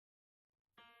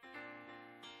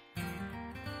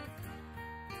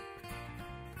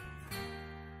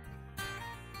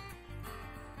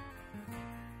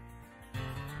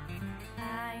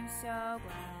so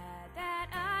glad that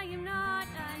I am not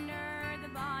under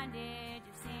the bondage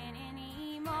of sin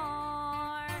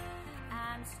anymore.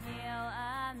 I'm still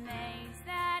amazed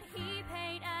that He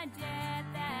paid a debt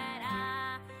that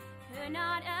I could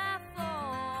not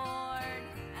afford.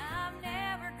 I've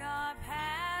never got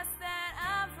past that.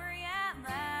 I'm free at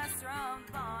last from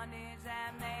bondage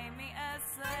that made me a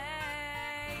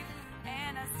slave,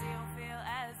 and I still feel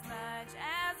as much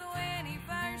as when He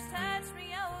first touched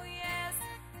me. Oh yes,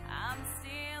 I'm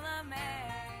still amazed.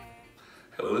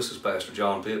 Hello, this is Pastor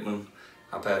John Pittman.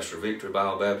 I pastor Victory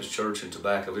Bible Baptist Church in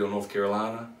Tobaccoville, North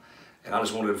Carolina. And I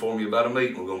just wanted to inform you about a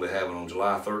meeting we're going to be having on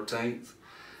July 13th.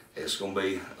 It's going to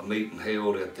be a meeting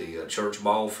held at the church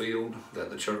ball field,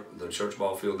 the church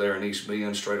ball field there in East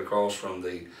Bend, straight across from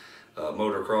the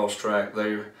motocross track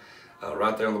there.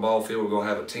 Right there on the ball field, we're going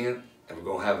to have a tent, and we're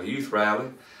going to have a youth rally.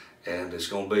 And it's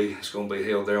going to be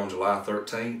held there on July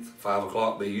 13th. 5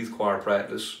 o'clock will be youth choir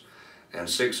practice, and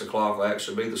 6 o'clock will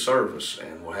actually be the service.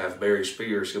 And we'll have Barry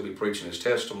Spears. He'll be preaching his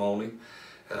testimony.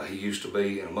 He used to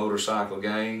be in a motorcycle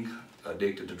gang,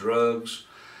 addicted to drugs,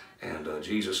 and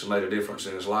Jesus has made a difference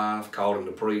in his life, called him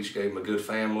to preach, gave him a good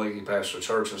family. He pastored a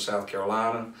church in South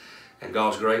Carolina, and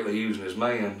God's greatly using his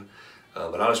man.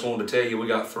 But I just wanted to tell you, we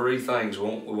got 3 things we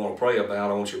want to pray about.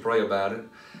 I want you to pray about it.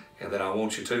 And then I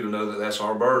want you to know that that's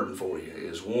our burden for you.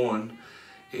 Is 1,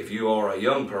 if you are a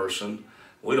young person,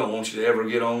 we don't want you to ever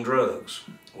get on drugs.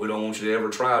 We don't want you to ever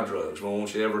try drugs. We don't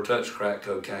want you to ever touch crack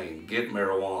cocaine, get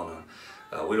marijuana.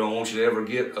 We don't want you to ever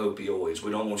get opioids.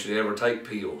 We don't want you to ever take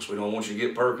pills. We don't want you to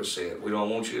get Percocet. We don't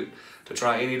want you to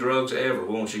try any drugs ever.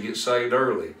 We want you to get saved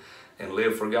early and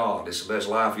live for God. It's the best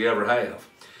life you ever have.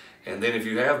 And then if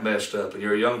you have messed up and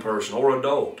you're a young person or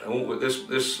adult, and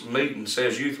this meeting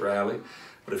says youth rally,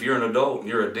 but if you're an adult and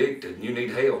you're addicted and you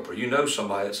need help, or you know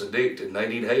somebody that's addicted and they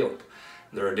need help,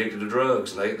 they're addicted to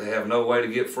drugs and they have no way to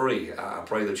get free, I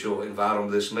pray that you'll invite them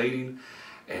to this meeting.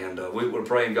 And we're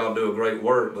praying God do a great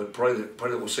work, but pray that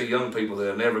we'll see young people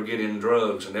that never get in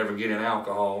drugs and never get in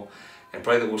alcohol, and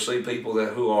pray that we'll see people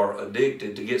who are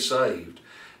addicted to get saved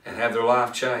and have their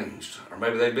life changed. Or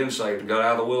maybe they've been saved and got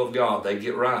out of the will of God, they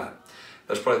get right.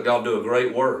 Let's pray that God do a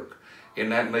great work in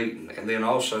that meeting. And then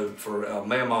also for a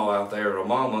mama out there, or a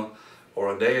mama,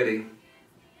 or a daddy,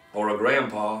 or a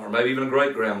grandpa, or maybe even a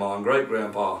great-grandma and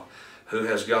great-grandpa who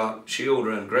has got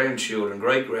children, grandchildren,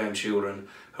 great-grandchildren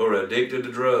who are addicted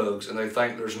to drugs, and they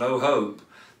think there's no hope,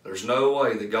 there's no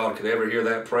way that God could ever hear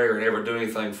that prayer and ever do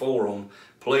anything for them.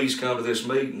 Please come to this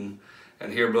meeting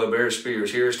and hear Brother Barry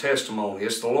Spears, hear his testimony.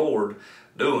 It's the Lord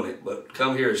doing it, but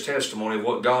come hear his testimony of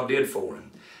what God did for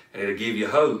him. And it'll give you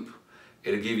hope.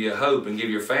 It'll give you hope and give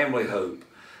your family hope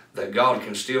that God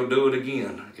can still do it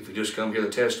again if you just come hear the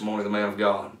testimony of the man of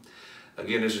God.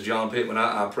 Again, this is John Pittman.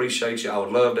 I appreciate you. I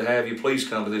would love to have you. Please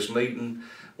come to this meeting.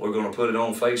 We're going to put it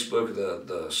on Facebook,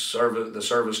 the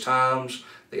service times,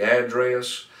 the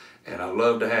address, and I'd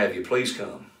love to have you. Please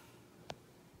come.